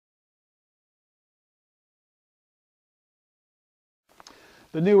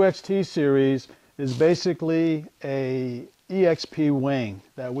The new XT series is basically a EXP wing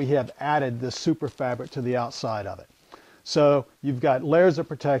that we have added this SuperFabric to the outside of it. So you've got layers of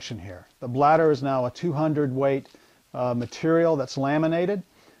protection here. The bladder is now a 200 weight material that's laminated,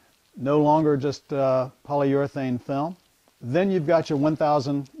 no longer just polyurethane film. Then you've got your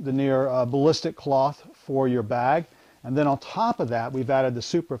 1000 denier ballistic cloth for your bag. And then on top of that, we've added the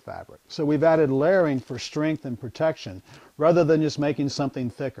SuperFabric. So we've added layering for strength and protection rather than just making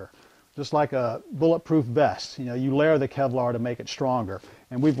something thicker. Just like a bulletproof vest, you know, you layer the Kevlar to make it stronger.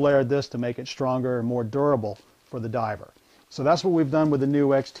 And we've layered this to make it stronger and more durable for the diver. So that's what we've done with the new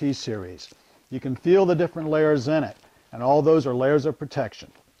XT series. You can feel the different layers in it, and all those are layers of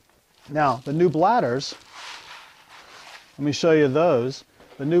protection. Now, the new bladders, let me show you those.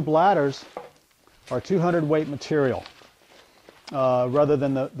 The new bladders are 200 weight material rather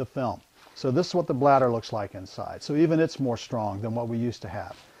than the film. So this is what the bladder looks like inside. So even it's more strong than what we used to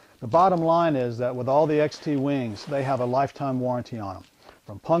have. The bottom line is that with all the XT wings, they have a lifetime warranty on them.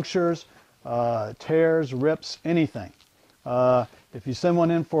 From punctures, tears, rips, anything. If you send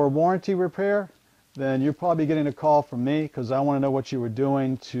one in for a warranty repair, then you're probably getting a call from me because I want to know what you were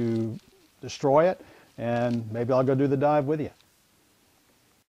doing to destroy it, and maybe I'll go do the dive with you.